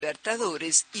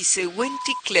Libertadores y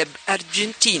Seguenti Club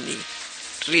Argentini,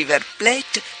 River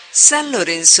Plate, San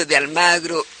Lorenzo de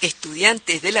Almagro,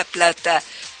 Estudiantes de La Plata,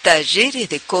 Talleres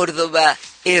de Córdoba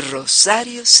y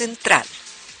Rosario Central.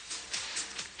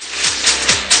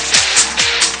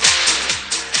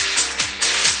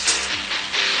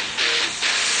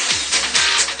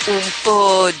 Un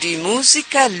po' di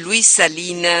música, Luis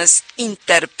Salinas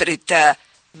interpreta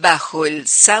Bajo el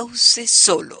sauce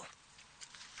solo.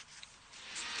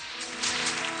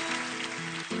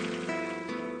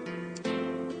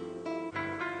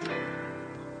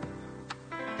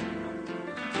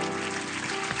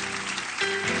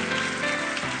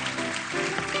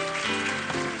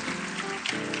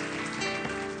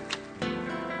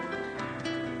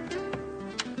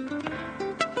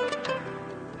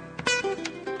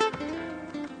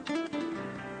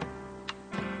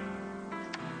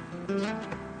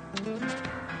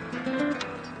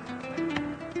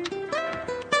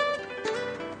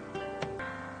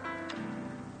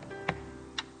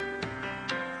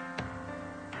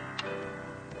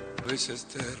 A veces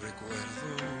te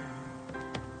recuerdo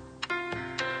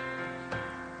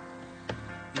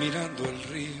mirando el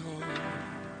río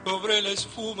sobre la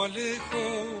espuma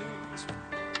lejos,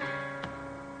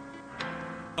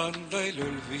 anda el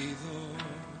olvido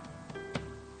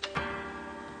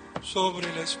sobre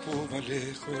la espuma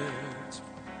lejos,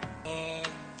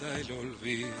 anda el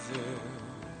olvido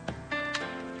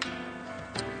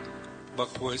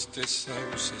bajo este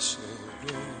sauce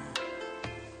solo.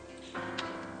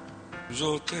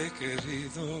 Yo te he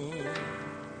querido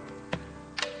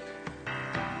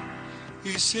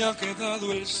y se ha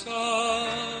quedado el sauce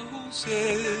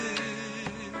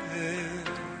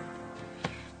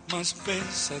más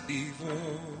pensativo,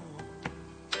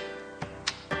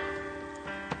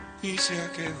 y se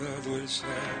ha quedado el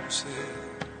sauce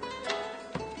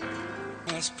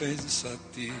más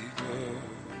pensativo.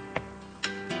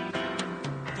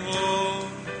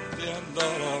 ¿Dónde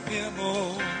andará mi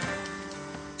amor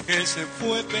que se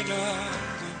fue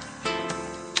penando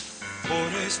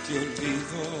por este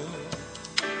olvido?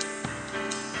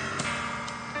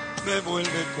 Me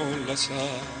vuelve con la sangre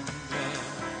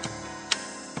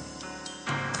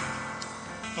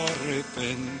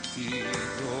arrepentido,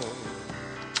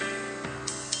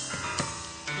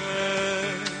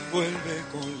 me vuelve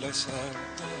con la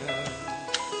sangre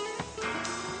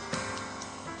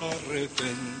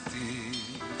arrepentido.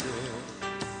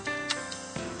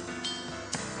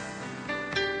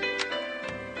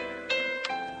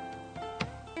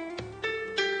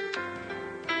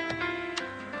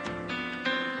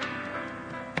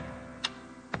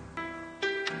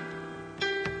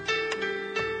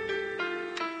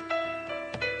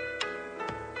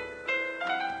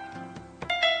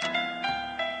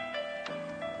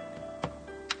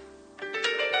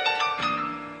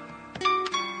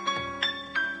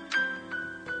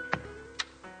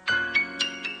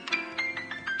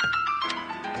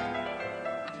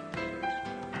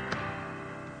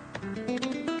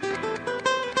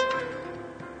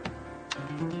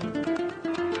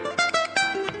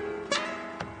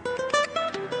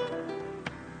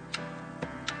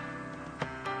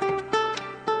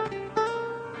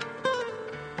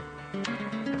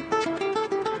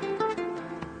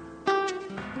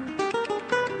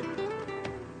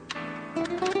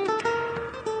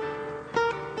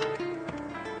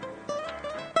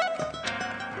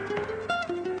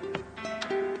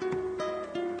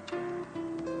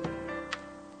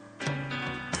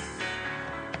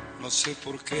 No sé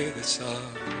por qué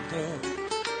desando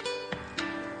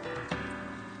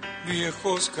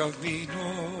viejos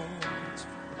caminos,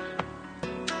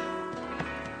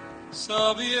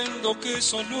 sabiendo que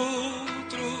son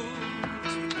otros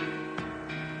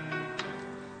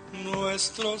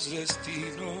nuestros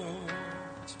destinos,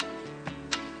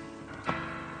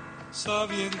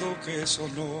 sabiendo que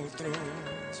son otros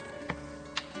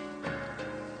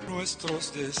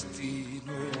nuestros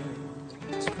destinos.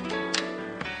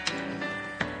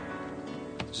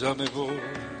 Ya me voy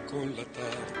con la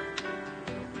tarde,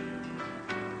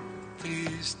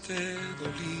 triste,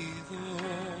 dolido.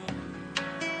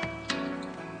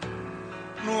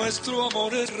 Nuestro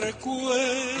amor es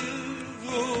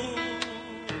recuerdo,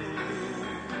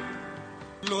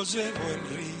 lo llevo el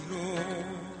río.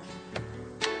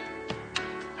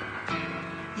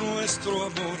 Nuestro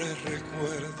amor es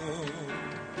recuerdo,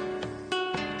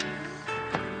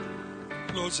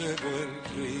 lo llevo el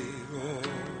río.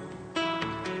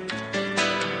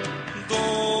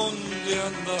 ¿Dónde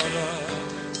andará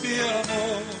mi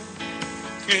amor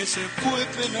que se fue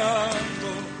penando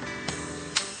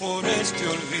por este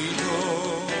olvido?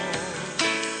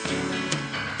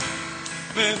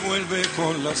 me vuelve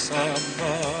con la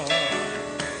samba,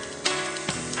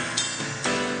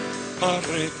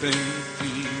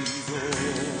 arrepentido,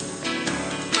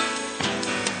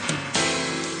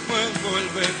 me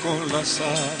vuelve con la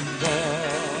samba,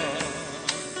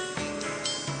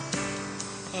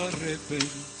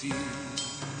 arrepentido.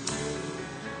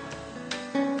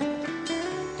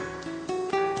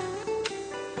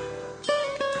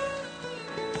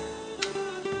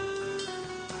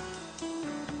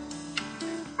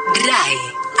 RAI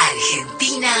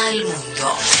Argentina al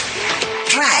mundo.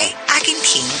 RAI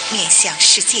Argentina 面向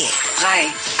世界。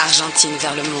 RAI Argentine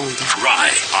vers le monde.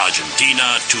 RAI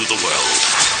Argentina to the world.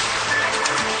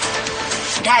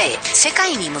 RAI 世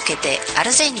界に向けてア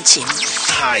ルゼンチン。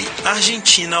 RAI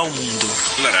Argentina ao mundo.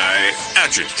 La RAI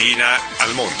Argentina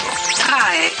al mondo.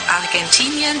 RAI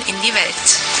Argentinien in die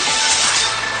Welt.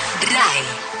 RAI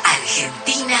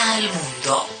Argentina al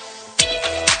mundo.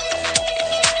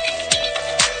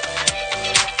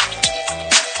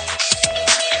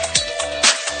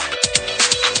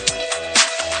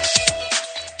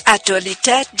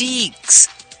 Attualità di X,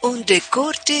 onde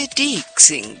corte di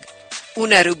Xing,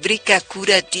 una rubrica a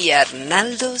cura di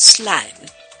Arnaldo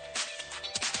Slime.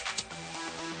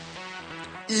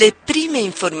 Le prime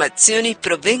informazioni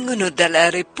provengono dalla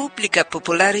Repubblica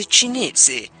Popolare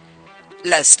Cinese.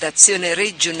 La stazione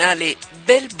regionale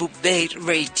Bel-Bubei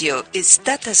Radio è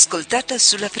stata ascoltata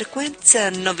sulla frequenza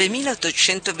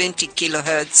 9820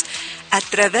 kHz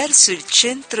attraverso il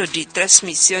centro di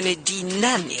trasmissione di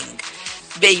Nanning.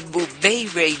 Bel-Bubei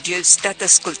Radio è stata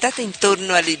ascoltata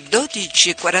intorno alle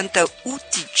 12:40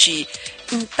 UTC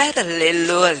in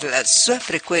parallelo alla sua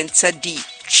frequenza di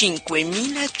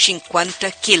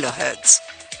 5050 kHz.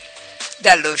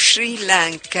 Dallo Sri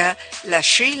Lanka, la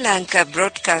Sri Lanka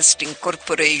Broadcasting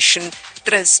Corporation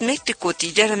trasmette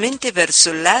quotidianamente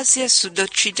verso l'Asia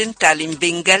sud-occidentale in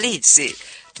bengalese,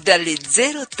 dalle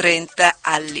 0:30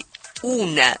 alle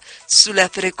 1 sulla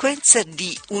frequenza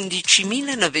di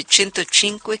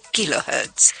 11.905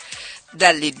 kHz,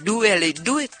 dalle 2 alle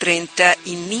 2:30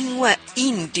 in lingua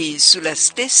hindi sulla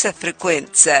stessa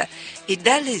frequenza e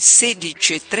dalle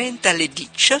 16:30 alle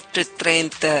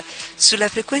 18:30 sulla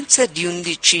frequenza di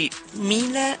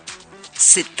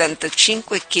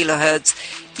 11.075 kHz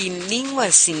in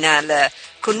lingua sinhala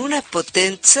con una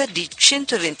potenza di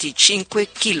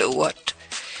 125 kW.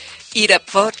 I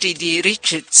rapporti di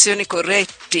ricezione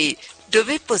corretti,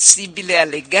 dove è possibile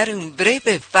allegare un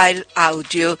breve file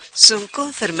audio, sono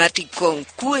confermati con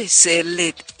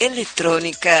QSL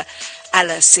elettronica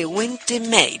alla seguente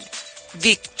mail: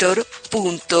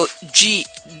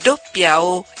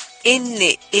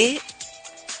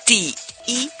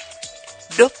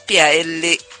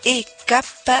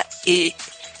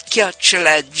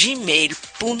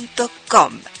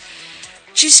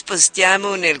 Ci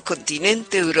spostiamo nel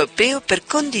continente europeo per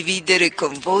condividere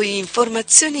con voi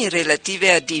informazioni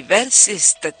relative a diverse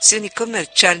stazioni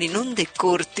commerciali non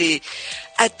decorte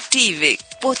attive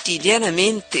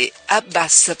quotidianamente a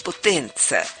bassa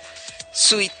potenza.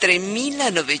 Sui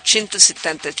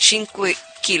 3975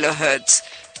 kHz,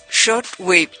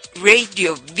 Shortwave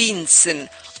Radio Vinsen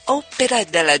opera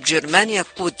dalla Germania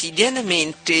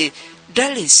quotidianamente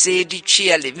dalle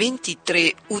 16 alle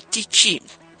 23 UTC.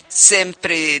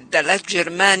 Sempre dalla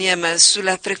Germania, ma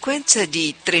sulla frequenza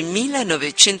di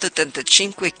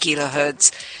 3985 kHz,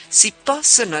 si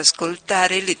possono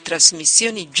ascoltare le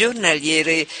trasmissioni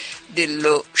giornaliere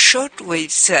dello Shortwave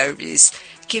Service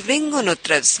che vengono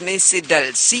trasmesse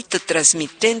dal sito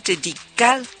trasmittente di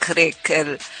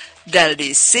Kalkrekel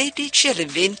dalle 16 alle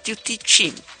 20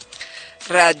 UTC.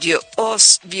 Radio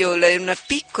Osviola è una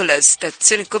piccola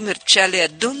stazione commerciale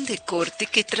ad onde corte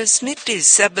che trasmette il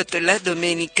sabato e la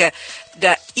domenica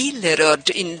da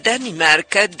Hillerød in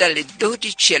Danimarca dalle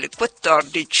 12 alle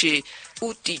 14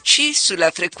 UTC sulla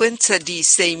frequenza di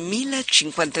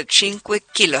 6055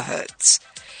 kHz.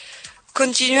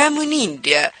 Continuiamo in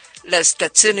India. La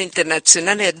stazione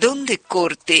internazionale ad onde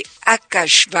corte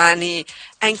Akashvani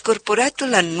ha incorporato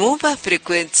la nuova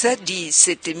frequenza di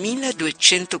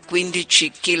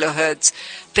 7215 kHz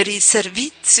per il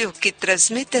servizio che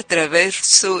trasmette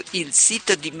attraverso il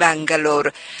sito di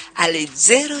Bangalore alle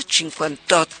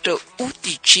 058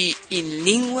 UTC in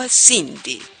lingua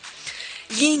Sindhi.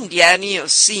 Gli indiani o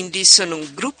Sindhi sono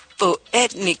un gruppo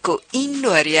etnico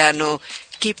indo-ariano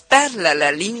che parla la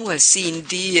lingua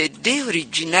Sindhi ed è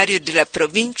originario della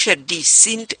provincia di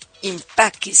Sindh in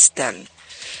Pakistan.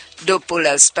 Dopo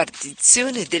la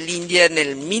spartizione dell'India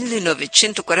nel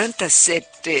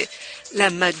 1947, la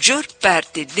maggior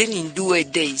parte degli indù e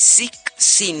dei Sikh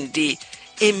Sindhi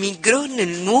emigrò nel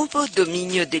nuovo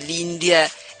dominio dell'India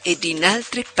ed in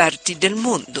altre parti del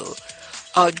mondo.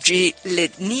 Oggi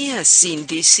l'etnia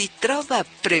Sindhi si trova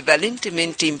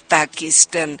prevalentemente in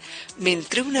Pakistan,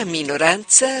 mentre una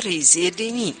minoranza risiede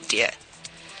in India.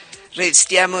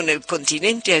 Restiamo nel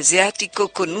continente asiatico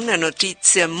con una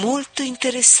notizia molto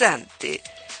interessante.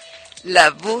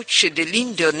 La voce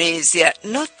dell'Indonesia,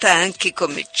 nota anche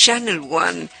come Channel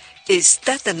One, è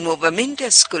stata nuovamente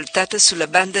ascoltata sulla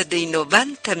banda dei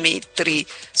 90 metri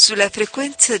sulla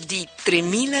frequenza di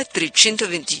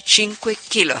 3325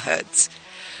 kHz.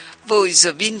 Voice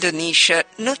of Indonesia,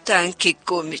 nota anche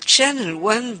come Channel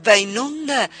One, va in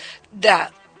onda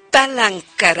da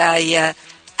Palangkaraya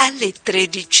alle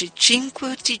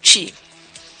 13.05 UTC.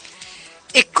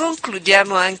 E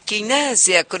concludiamo anche in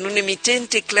Asia con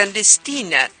un'emittente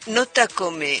clandestina nota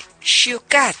come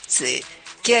Shiokatse,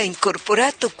 che ha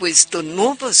incorporato questo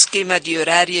nuovo schema di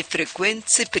orari e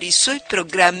frequenze per i suoi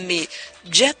programmi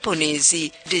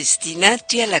giapponesi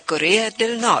destinati alla Corea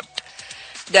del Nord.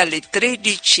 Dalle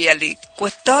 13 alle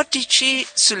 14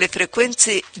 sulle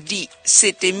frequenze di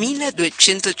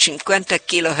 7250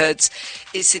 kHz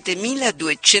e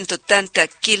 7280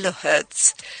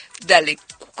 kHz, dalle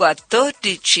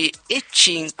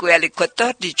 14.05 alle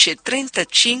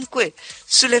 14.35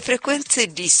 sulle frequenze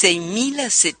di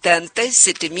 6.070 e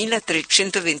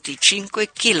 7.325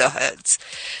 kHz,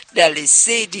 dalle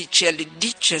 16 alle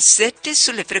 17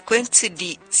 sulle frequenze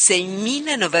di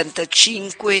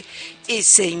 6.095 e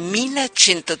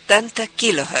 6.180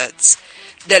 kHz,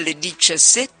 dalle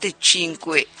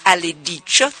 17.05 alle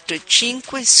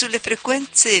 18.05 sulle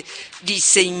frequenze di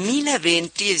 6.020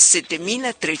 e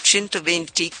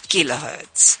 7.320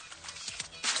 kHz.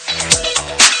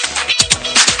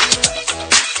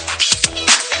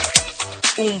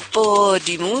 Un po'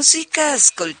 di musica,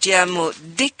 ascoltiamo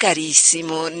De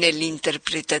Carissimo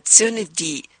nell'interpretazione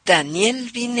di Daniel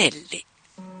Vinelli.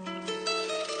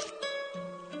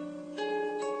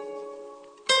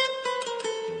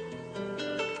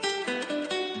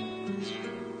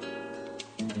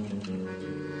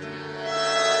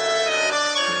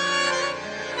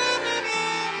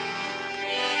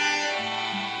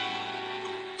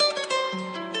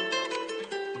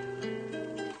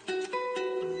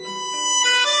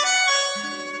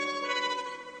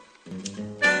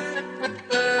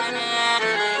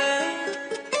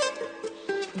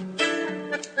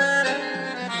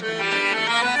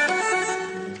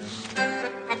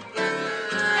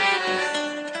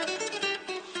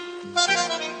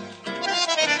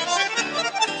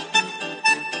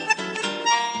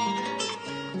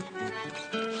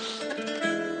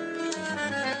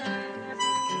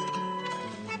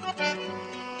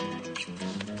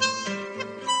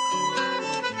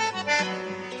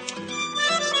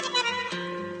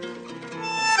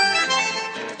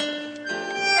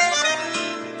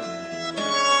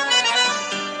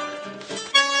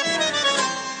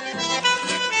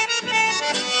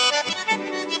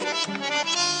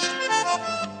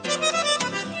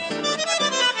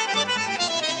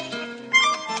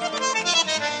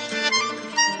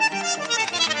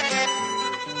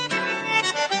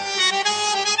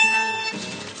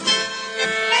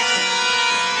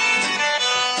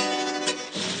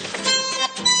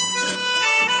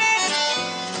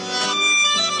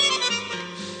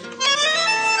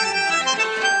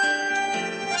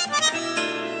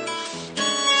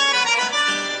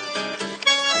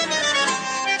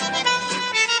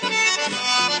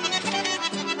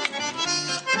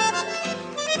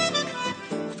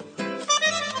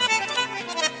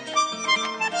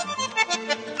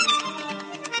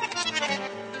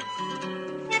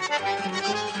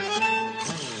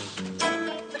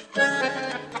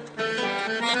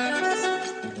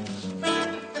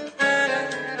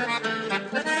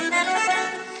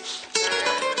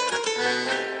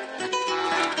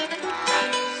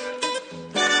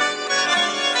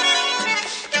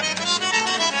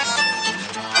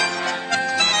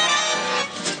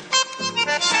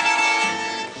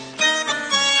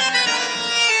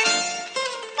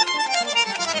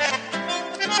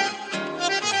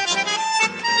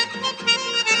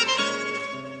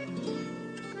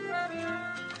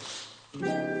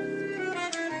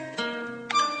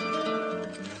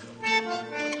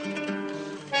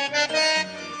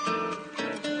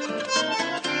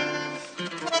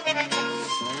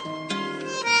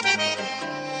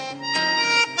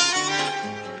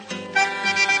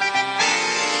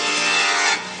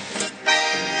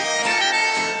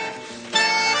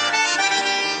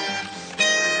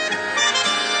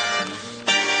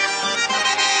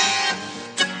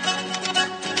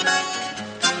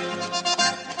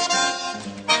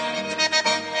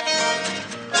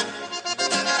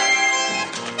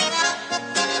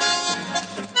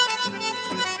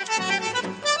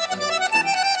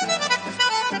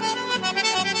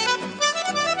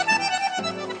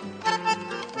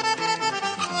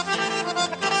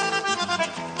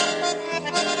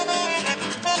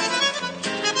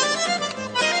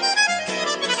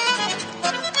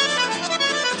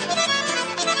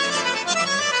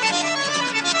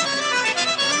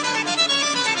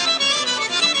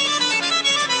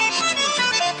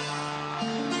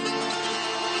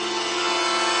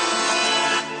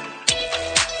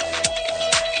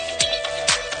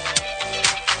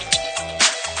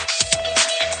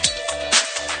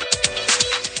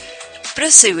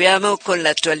 Proseguiamo con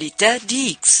l'attualità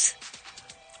di X.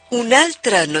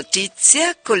 Un'altra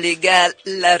notizia collega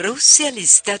la Russia agli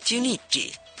Stati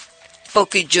Uniti.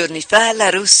 Pochi giorni fa la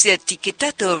Russia ha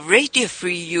etichettato Radio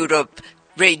Free Europe,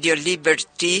 Radio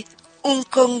Liberty, un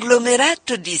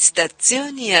conglomerato di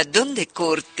stazioni ad onde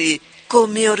corte,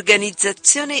 come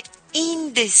organizzazione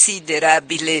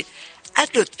indesiderabile,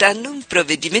 adottando un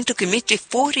provvedimento che mette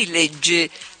fuori legge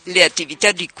le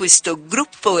attività di questo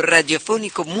gruppo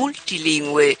radiofonico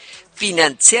multilingue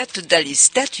finanziato dagli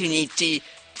Stati Uniti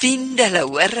fin dalla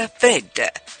guerra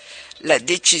fredda. La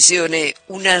decisione,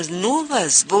 una nuova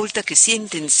svolta che si è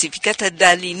intensificata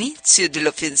dall'inizio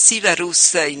dell'offensiva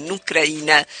russa in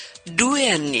Ucraina 2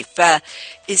 anni fa,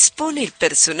 espone il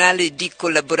personale di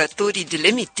collaboratori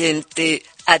dell'emittente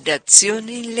ad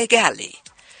azioni illegali.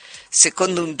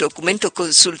 Secondo un documento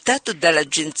consultato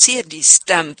dall'agenzia di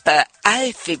stampa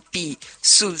AFP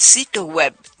sul sito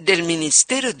web del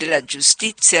Ministero della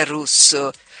Giustizia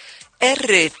russo,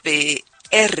 RFRL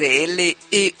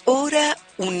è ora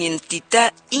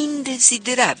un'entità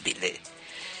indesiderabile.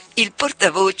 Il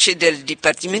portavoce del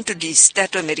Dipartimento di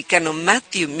Stato americano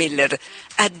Matthew Miller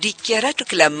ha dichiarato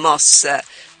che la mossa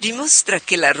dimostra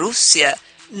che la Russia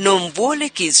non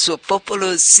vuole che il suo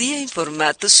popolo sia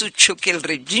informato su ciò che il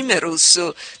regime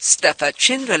russo sta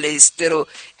facendo all'estero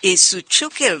e su ciò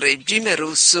che il regime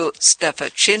russo sta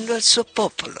facendo al suo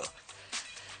popolo.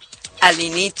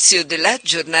 All'inizio della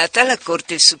giornata la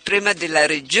Corte Suprema della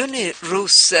regione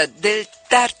russa del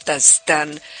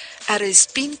Tatarstan ha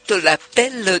respinto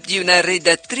l'appello di una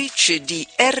redattrice di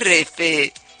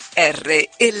RFRL,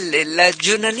 la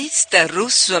giornalista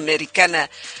russo-americana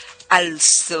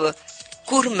Also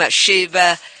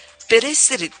Kurmasheva, per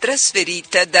essere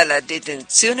trasferita dalla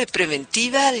detenzione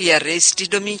preventiva agli arresti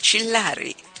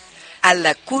domiciliari.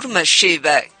 Alla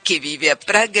Kurmasheva, che vive a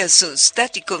Praga, sono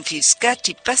stati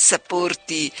confiscati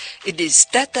passaporti ed è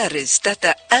stata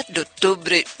arrestata ad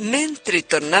ottobre mentre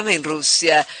tornava in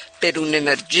Russia per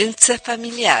un'emergenza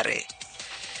familiare.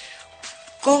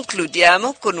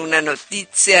 Concludiamo con una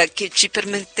notizia che ci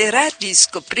permetterà di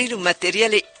scoprire un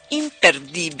materiale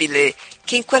imperdibile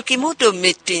che in qualche modo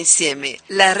mette insieme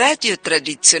la radio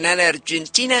tradizionale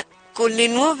argentina con le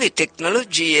nuove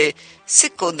tecnologie,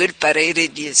 secondo il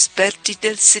parere di esperti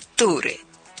del settore.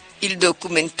 Il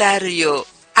documentario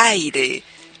Aire,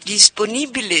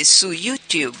 disponibile su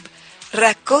YouTube,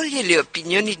 raccoglie le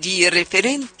opinioni di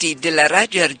referenti della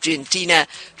radio argentina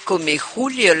come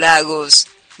Julio Lagos,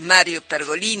 Mario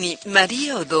Pergolini,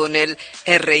 Maria O'Donnell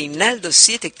e Reinaldo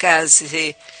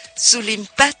Sietecase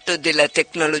sull'impatto della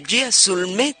tecnologia sul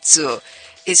mezzo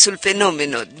e sul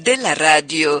fenomeno delle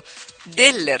radio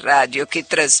che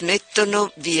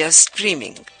trasmettono via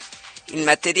streaming. Il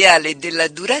materiale della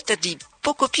durata di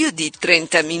poco più di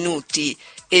 30 minuti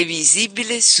è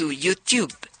visibile su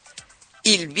YouTube.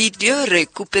 Il video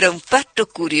recupera un fatto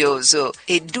curioso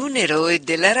ed un eroe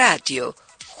della radio,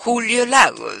 Julio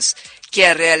Lagos, che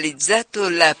ha realizzato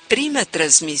la prima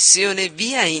trasmissione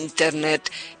via internet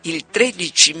il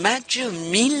 13 maggio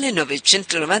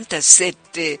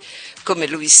 1997, come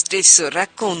lui stesso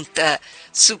racconta,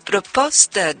 su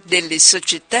proposta delle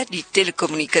società di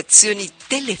telecomunicazioni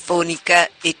Telefonica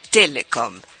e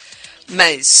Telecom. Ma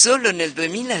è solo nel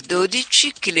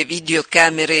 2012 che le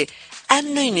videocamere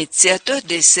hanno iniziato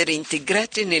ad essere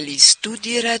integrate negli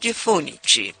studi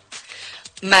radiofonici.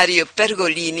 Mario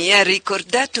Pergolini ha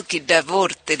ricordato che da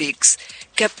Vorterix,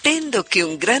 capendo che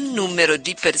un gran numero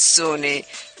di persone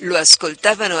lo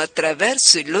ascoltavano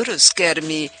attraverso i loro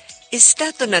schermi, è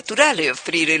stato naturale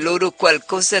offrire loro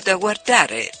qualcosa da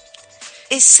guardare.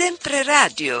 È sempre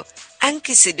radio,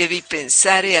 anche se devi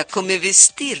pensare a come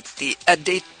vestirti, ha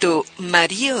detto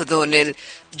Maria O'Donnell,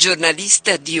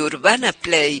 giornalista di Urbana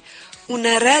Play,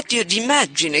 una radio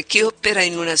d'immagine che opera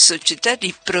in una società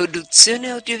di produzione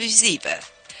audiovisiva.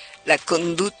 La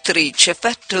conduttrice ha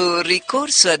fatto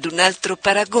ricorso ad un altro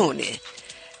paragone: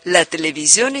 la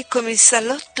televisione come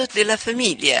salotto della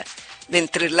famiglia,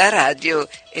 mentre la radio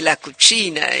è la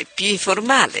cucina, è più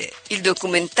informale. Il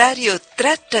documentario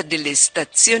tratta delle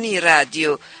stazioni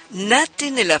radio nate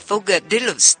nella foga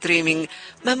dello streaming,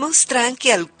 ma mostra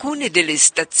anche alcune delle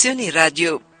stazioni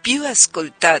radio più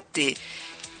ascoltate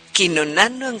che non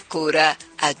hanno ancora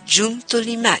aggiunto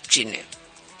l'immagine.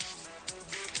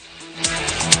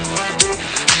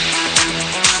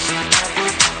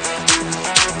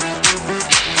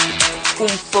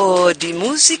 Un po' di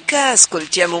musica,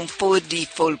 ascoltiamo un po' di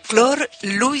folklore.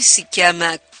 Lui si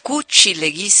chiama Cuchi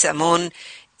Leguizamón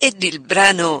ed il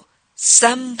brano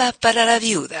Samba para la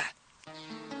viuda.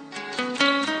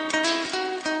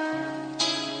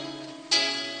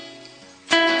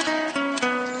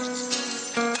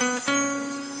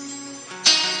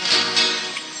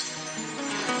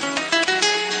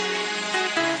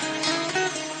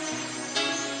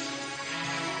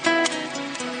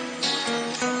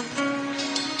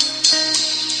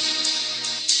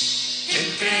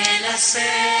 las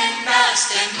sendas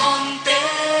del monte,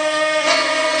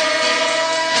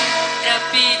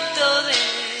 trapito de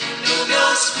nube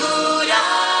oscura,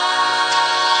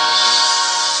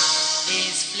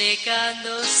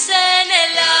 desplegándose en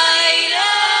el aire,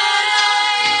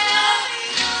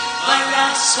 va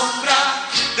la sombra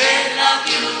de la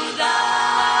viuda,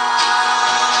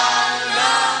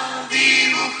 la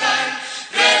dibuja el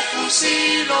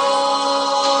refusilo.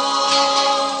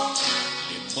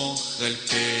 Le moja el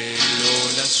pelo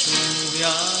la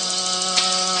lluvia,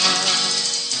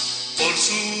 por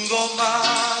su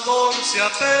domador se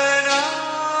apena.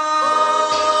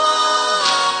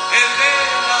 El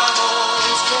velador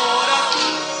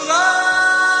corajuda,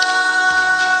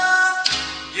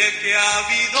 y el que ha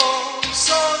habido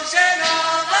sol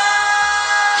llenada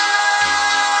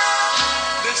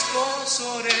de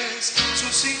escosores su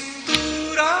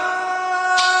cintura,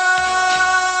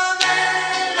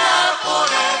 Vela por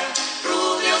el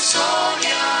rubio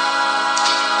Soria,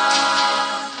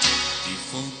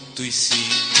 difunto y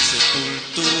sin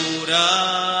sepultura.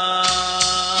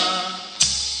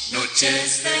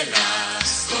 noches de las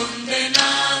condenadas,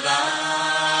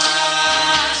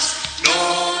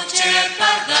 noche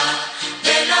parda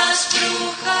de las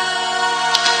brujas,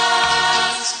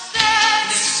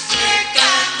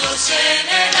 desplegándose en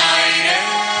el aire,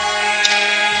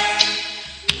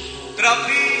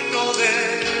 Trapito de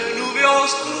nube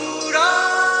oscura,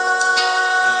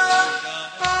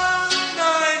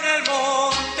 anda en el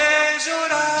monte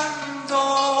llorando.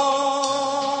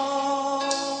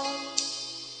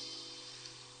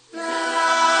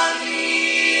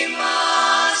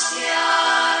 lágrimas de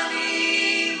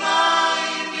ánima y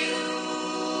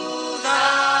viuda.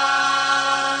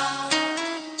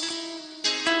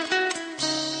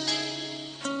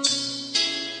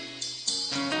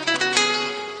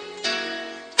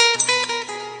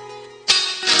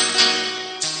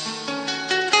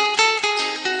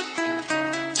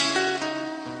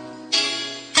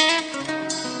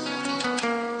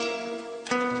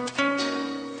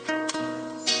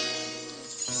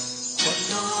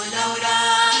 Cuando la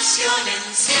oración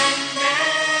enciende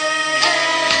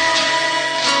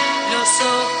los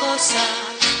ojos a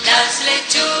las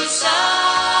lechuzas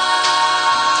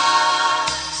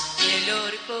y el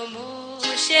orco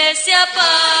muelle se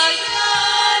apaga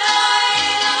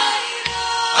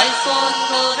al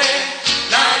fondo de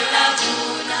la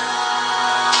laguna,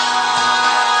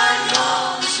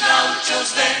 los gauchos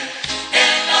ven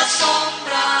en las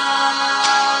sombras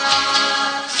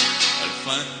Al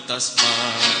fantasma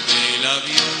de la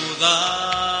viuda,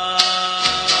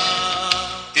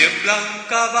 tiemblan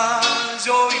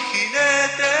caballo y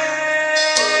jinete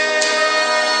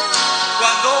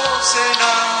cuando se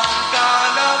narca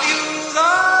la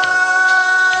viuda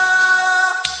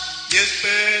y es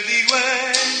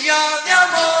pedigüeña de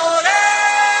amores,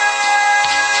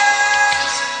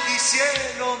 y si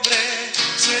el hombre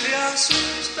se le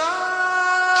asusta,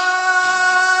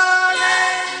 le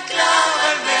clava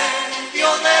en medio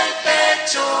del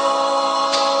pecho.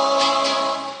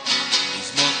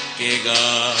 mismo que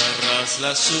garras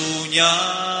las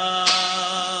uñas.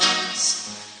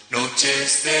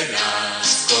 Noches de las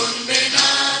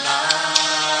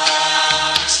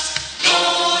condenadas,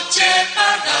 noche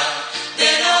parda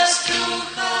de las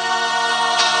brujas,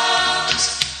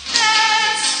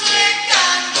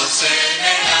 desplegándose en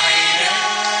el aire,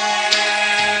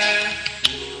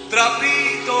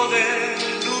 Trapito de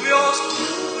nube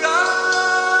oscura,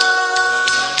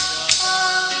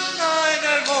 anda en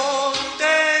el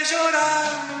monte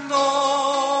llorando.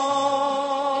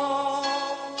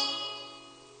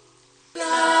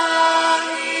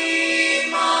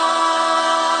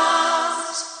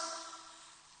 lágrimas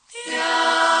de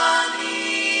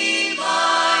ánima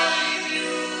y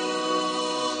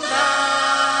viuda.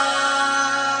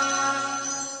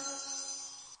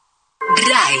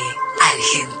 RAE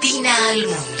Argentina al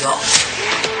mundo.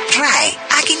 RAE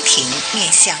阿根廷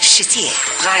面向世界。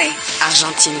 RAE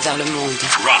Argentine vers le monde.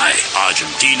 RAI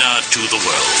Argentina to the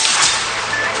world.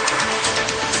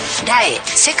 RAE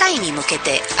世界に向け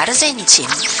てアルゼンチン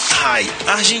RAI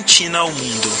Argentina ao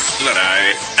mundo. La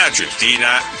RAI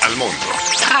Argentina al mundo.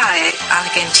 RAE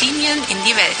Argentinien in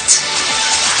die Welt.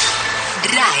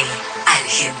 RAE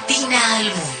Argentina al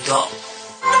mundo.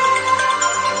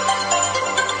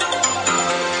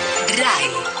 RAE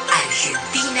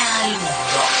Argentina al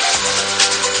mundo.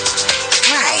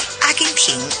 RAE 阿根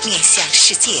廷面向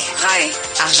世界。 RAE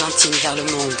Argentine vers le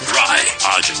monde. RAI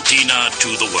Argentina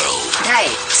to the world. RAE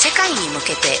世界に向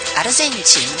けてアルゼン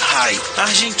チン RAI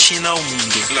Argentina ao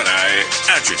mundo. La RAI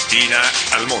Argentina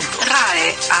al mundo.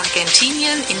 RAE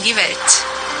Argentinien in die Welt.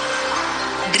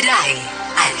 RAE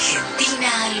Argentina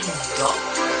al mundo.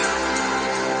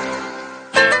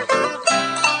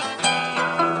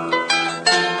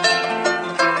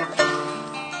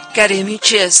 Cari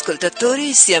amici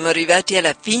ascoltatori, siamo arrivati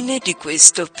alla fine di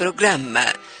questo programma.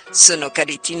 Sono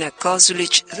Caritina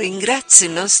Kosulic, ringrazio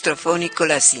il nostro fonico,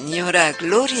 la signora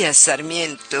Gloria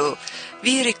Sarmiento.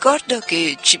 Vi ricordo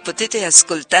che ci potete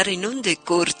ascoltare in onde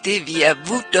corte via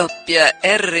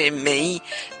WRMI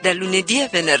da lunedì a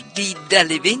venerdì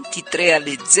dalle 23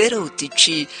 alle 0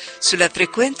 UTC sulla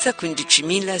frequenza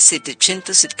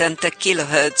 15.770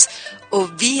 kHz o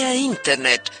via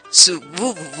internet su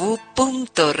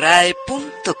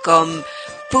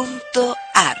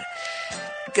www.rai.com.ar.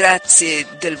 Grazie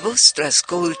del vostro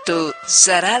ascolto,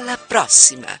 sarà la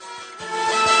prossima.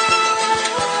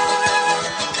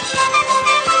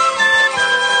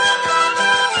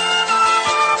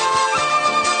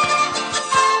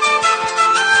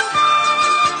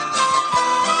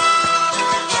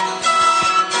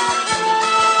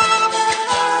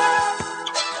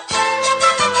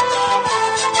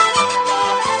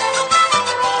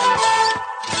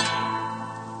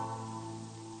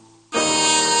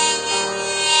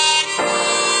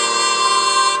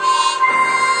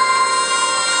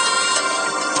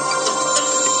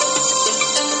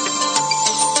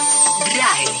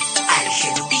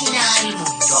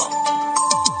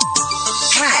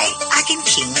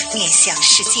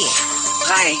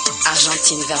 Rai,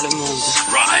 Argentine vers le monde.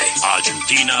 Rai,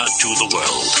 Argentina to the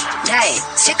world. Rai,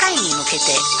 世界に向けて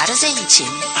アルゼンチン。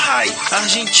Rai,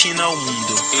 Argentina ao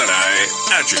mundo. La Rai,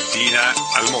 Argentina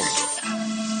al mondo.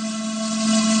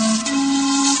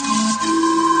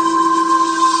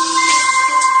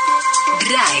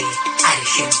 Rai,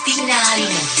 Argentina al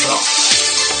mundo.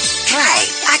 Rai,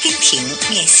 Argentina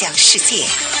面向世界。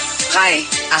Rai,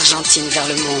 Argentine vers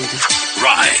le monde.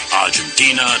 Rai,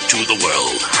 Argentina to the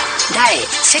world. Rai,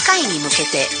 世界に向け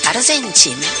てアルゼン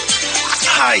チン。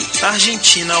Rai,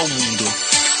 Argentina ao mundo.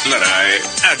 La Rai,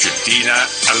 Argentina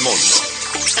al mondo.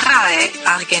 Rai,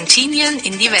 Argentinien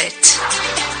in die Welt.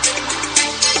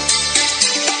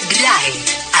 Rai,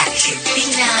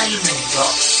 Argentina al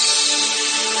mundo.